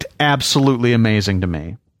 That looked absolutely amazing to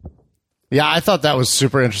me. Yeah, I thought that was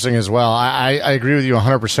super interesting as well. I agree with you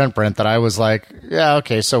 100%, Brent, that I was like, yeah,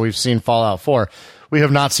 okay, so we've seen Fallout 4. We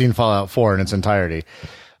have not seen Fallout 4 in its entirety.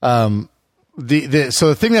 So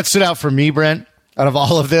the thing that stood out for me, Brent, out of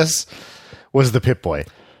all of this, was the Pip-Boy.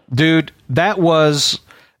 Dude, that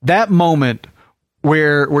moment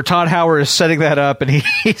where Todd Howard is setting that up and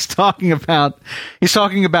he's talking about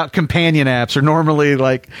companion apps or normally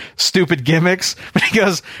like stupid gimmicks, but he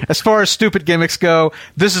goes, as far as stupid gimmicks go,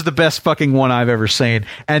 this is the best fucking one I've ever seen.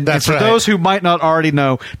 And for those who might not already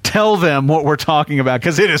know, tell them what we're talking about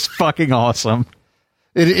because it is fucking awesome.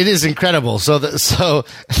 It is incredible. So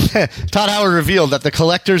Todd Howard revealed that the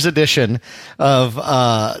collector's edition of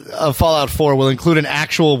Fallout 4 will include an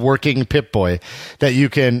actual working Pip-Boy that you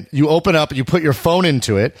open up, you put your phone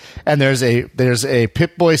into it, and there's a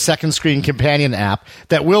Pip-Boy second screen companion app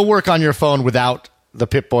that will work on your phone without the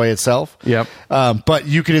Pip-Boy itself. Yep. But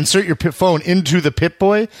you can insert your phone into the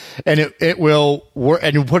Pip-Boy, and it will work.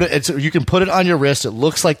 And you can put it on your wrist. It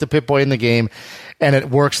looks like the Pip-Boy in the game, and it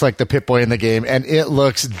works like the Pip-Boy in the game, and it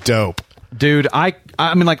looks dope. Dude, I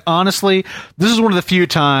mean, like, honestly, this is one of the few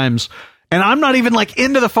times, and I'm not even, like,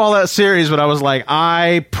 into the Fallout series, but I was like,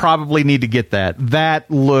 I probably need to get that. That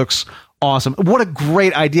looks awesome. What a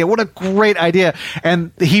great idea. What a great idea.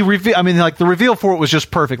 And the reveal for it was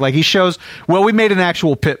just perfect. Like, he shows, well, we made an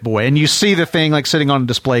actual Pip-Boy, and you see the thing, like, sitting on a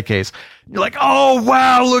display case. You're like, oh,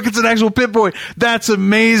 wow, look, it's an actual Pip-Boy. That's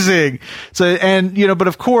amazing. So, and, but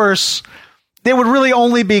of course, it would really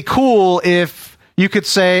only be cool if you could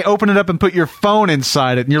say, open it up and put your phone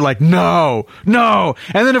inside it. And you're like, no.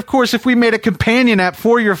 And then, of course, if we made a companion app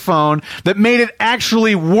for your phone that made it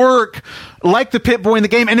actually work like the Pip-Boy in the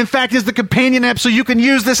game, and in fact is the companion app so you can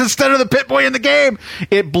use this instead of the Pip-Boy in the game,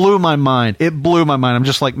 it blew my mind. I'm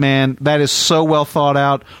just like, man, that is so well thought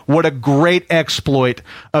out. What a great exploit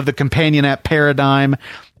of the companion app paradigm.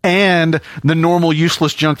 And the normal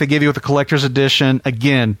useless junk they give you with the collector's edition,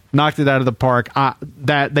 again, knocked it out of the park.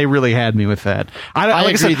 That they really had me with that.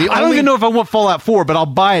 I don't even know if I want Fallout 4, but I'll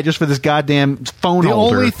buy it just for this goddamn phone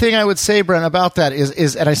holder. The only thing I would say, Brent, about that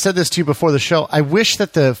is, and I said this to you before the show, I wish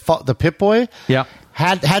that the Pip-Boy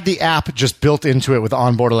had the app just built into it with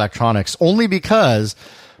onboard electronics, only because,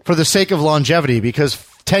 for the sake of longevity, because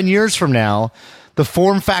 10 years from now, the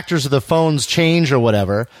form factors of the phones change or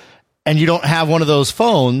whatever, and you don't have one of those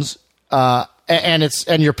phones, and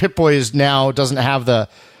your Pip-Boy is now doesn't have the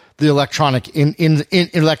electronics in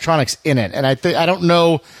it, and I don't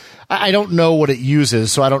know what it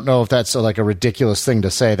uses, so I don't know if that's like a ridiculous thing to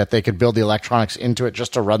say that they could build the electronics into it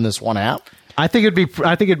just to run this one app. I think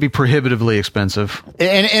it'd be prohibitively expensive,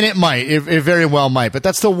 and it might, it very well might. But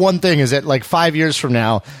that's the one thing, is that like 5 years from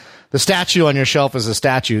now, the statue on your shelf is a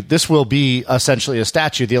statue. This will be essentially a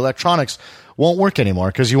statue. The electronics won't work anymore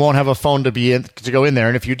because you won't have a phone to go in there.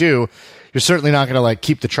 And if you do, you're certainly not going to like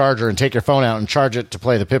keep the charger and take your phone out and charge it to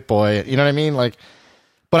play the Pip-Boy. You know what I mean? Like,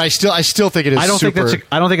 but I still think it is. I don't think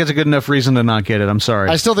it's a good enough reason to not get it. I'm sorry.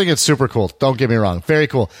 I still think it's super cool. Don't get me wrong. Very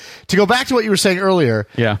cool. To go back to what you were saying earlier,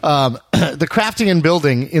 the crafting and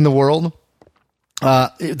building in the world.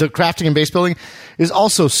 The crafting and base building is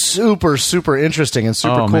also super, super interesting and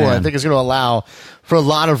super cool. Man. I think it's going to allow for a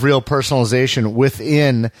lot of real personalization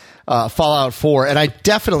within Fallout 4. And I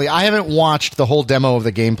haven't watched the whole demo of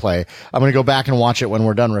the gameplay. I'm going to go back and watch it when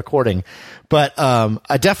we're done recording. But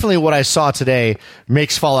what I saw today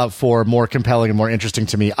makes Fallout 4 more compelling and more interesting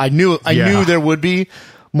to me. I knew there would be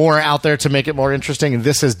more out there to make it more interesting, and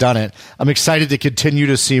this has done it. I'm excited to continue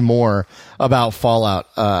to see more about Fallout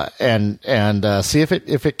and see if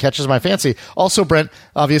it catches my fancy. Also, Brent,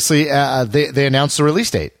 obviously, they announced the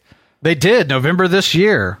release date. They did, November this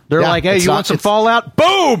year. They're like, hey, you want some Fallout?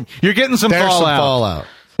 Boom! You're getting some Fallout.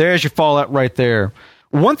 There's your Fallout right there.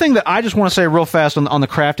 One thing that I just want to say real fast on the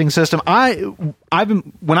crafting system,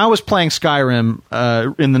 when I was playing Skyrim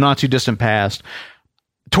in the not too distant past,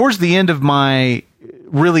 towards the end of my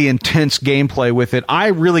really intense gameplay with it, I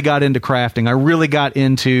really got into crafting. I really got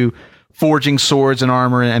into forging swords and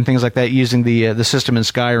armor and things like that using the system in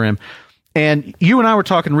Skyrim. And you and I were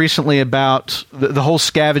talking recently about the whole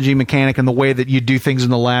scavenging mechanic and the way that you do things in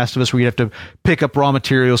The Last of Us, where you have to pick up raw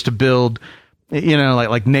materials to build,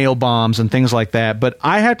 like nail bombs and things like that. But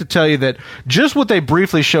I have to tell you that just what they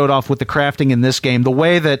briefly showed off with the crafting in this game, the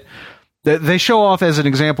way that they show off as an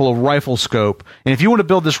example of rifle scope. And if you want to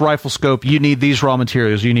build this rifle scope, you need these raw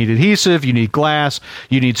materials. You need adhesive, you need glass,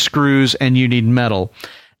 you need screws, and you need metal.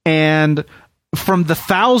 And from the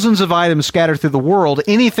thousands of items scattered through the world,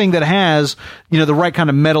 anything that has, the right kind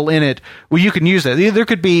of metal in it, well, you can use that. There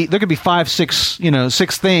could be 5, 6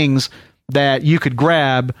 things that you could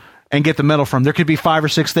grab and get the metal from. There could be 5 or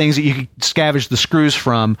 6 things that you could scavenge the screws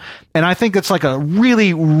from. And I think that's like a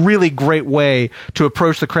really, really great way to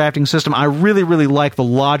approach the crafting system. I really, really like the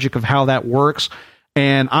logic of how that works.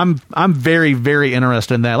 And I'm very, very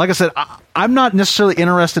interested in that. Like I said, I'm not necessarily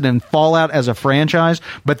interested in Fallout as a franchise,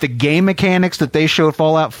 but the game mechanics that they showed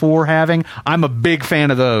Fallout 4 having, I'm a big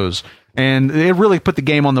fan of those. And it really put the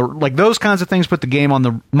game on those kinds of things put the game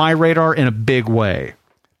on my radar in a big way.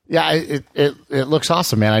 Yeah, it looks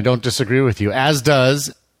awesome, man. I don't disagree with you, as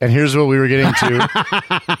does, and here's what we were getting to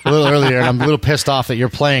a little earlier, and I'm a little pissed off that you're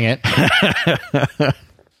playing it.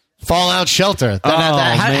 Fallout Shelter.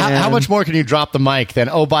 How much more can you drop the mic than,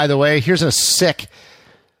 oh, by the way, here's a sick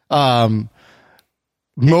mobile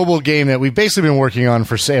game that we've basically been working on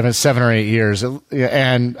for 7 or 8 years,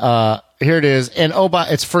 and here it is, and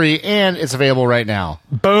it's free, and it's available right now.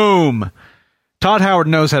 Boom. Todd Howard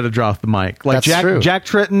knows how to drop the mic. Like That's true. Jack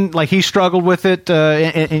Tritton, like he struggled with it.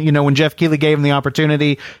 And, when Jeff Keighley gave him the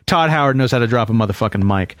opportunity, Todd Howard knows how to drop a motherfucking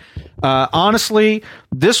mic. Honestly,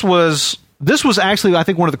 this was actually, I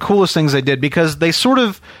think, one of the coolest things they did, because they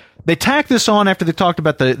tacked this on after they talked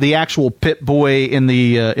about the actual Pip-Boy in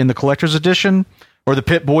the collector's edition, or the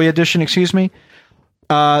Pip-Boy edition, excuse me.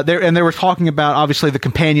 They were talking about, obviously, the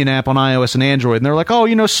companion app on iOS and Android, and they're like,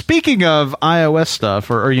 speaking of iOS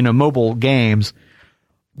stuff or mobile games,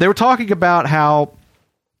 they were talking about how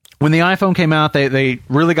when the iPhone came out, they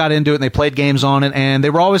really got into it and they played games on it, and they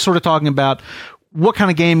were always sort of talking about what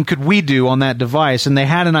kind of game could we do on that device, and they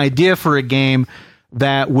had an idea for a game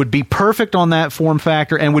that would be perfect on that form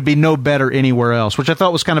factor and would be no better anywhere else, which I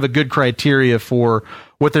thought was kind of a good criteria for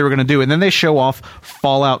what they were going to do. And then they show off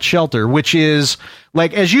Fallout Shelter, which is,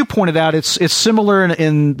 like, as you pointed out, it's similar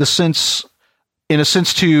in a sense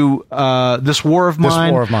to this War of Mine.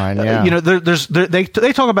 This War of Mine, yeah.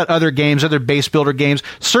 They talk about other games, other base builder games.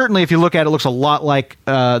 Certainly, if you look at it, it looks a lot like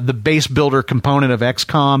the base builder component of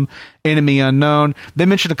XCOM, Enemy Unknown. They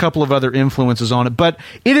mentioned a couple of other influences on it, but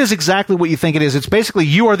it is exactly what you think it is. It's basically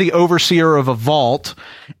you are the overseer of a vault,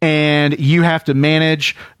 and you have to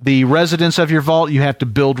manage the residents of your vault. You have to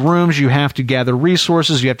build rooms. You have to gather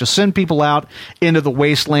resources. You have to send people out into the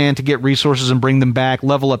wasteland to get resources and bring them back,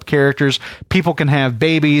 level up characters. People can have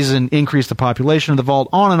babies and increase the population of the vault,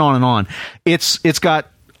 on and on and on. It's got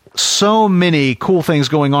so many cool things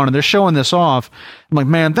going on, and they're showing this off. I'm like,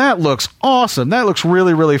 man, that looks awesome. That looks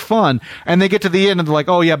really, really fun. And they get to the end and they're like,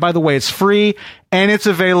 oh yeah, by the way, it's free and it's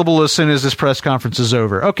available as soon as this press conference is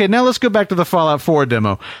over. Okay, now let's go back to the Fallout 4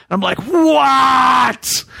 demo. I'm like,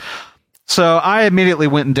 what? So I immediately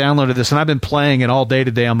went and downloaded this, and I've been playing it all day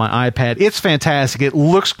today on my iPad. It's fantastic. It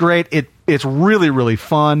looks great. It's really, really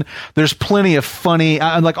fun. There's plenty of funny,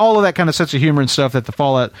 like all of that kind of sense of humor and stuff that the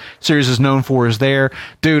Fallout series is known for is there.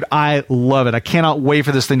 Dude, I love it. I cannot wait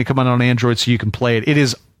for this thing to come out on Android so you can play it. It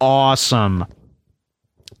is awesome.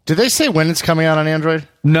 Did they say when it's coming out on Android?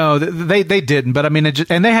 No, they didn't. But I mean,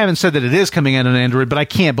 and they haven't said that it is coming out on Android, but I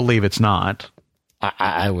can't believe it's not.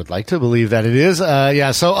 I would like to believe that it is.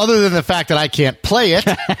 Yeah. So other than the fact that I can't play it,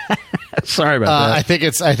 sorry about that. I think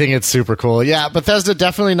it's super cool. Yeah, Bethesda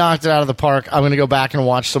definitely knocked it out of the park. I'm going to go back and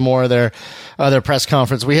watch some more of their press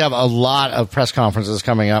conference. We have a lot of press conferences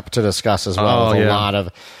coming up to discuss as well. A lot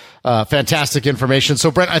of fantastic information.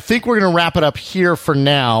 So Brent, I think we're going to wrap it up here for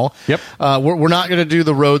now. Yep. We're not going to do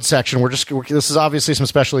the road section. This is obviously some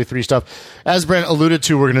Special E3 stuff. As Brent alluded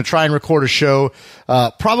to, we're going to try and record a show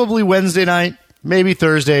probably Wednesday night. Maybe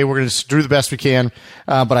Thursday. We're going to do the best we can,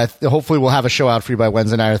 but hopefully we'll have a show out for you by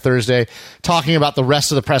Wednesday night or Thursday, talking about the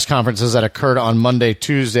rest of the press conferences that occurred on Monday and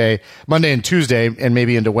Tuesday, and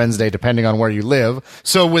maybe into Wednesday, depending on where you live.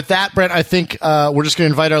 So with that, Brent, I think we're just going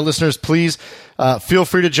to invite our listeners, please feel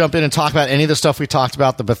free to jump in and talk about any of the stuff we talked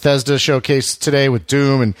about, the Bethesda showcase today with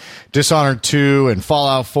Doom and Dishonored 2 and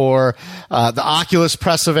Fallout 4, the Oculus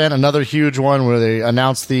press event, another huge one where they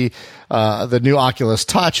announced the new Oculus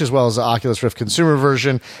Touch as well as the Oculus Rift consumer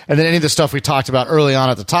version, and then any of the stuff we talked about early on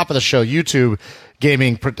at the top of the show, YouTube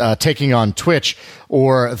gaming taking on Twitch,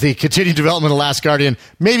 or the continued development of Last Guardian.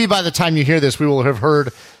 Maybe by the time you hear this, we will have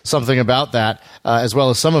heard something about that, as well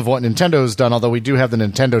as some of what Nintendo's done, although we do have the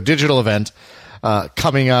Nintendo Digital event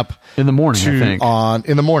coming up in the morning, I think.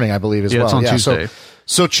 In the morning, I believe, as well. It's on Tuesday.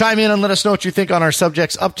 So chime in and let us know what you think on our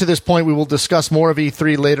subjects. Up to this point, we will discuss more of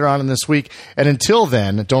E3 later on in this week. And until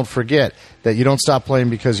then, don't forget that you don't stop playing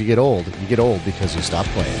because you get old. You get old because you stop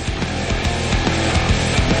playing.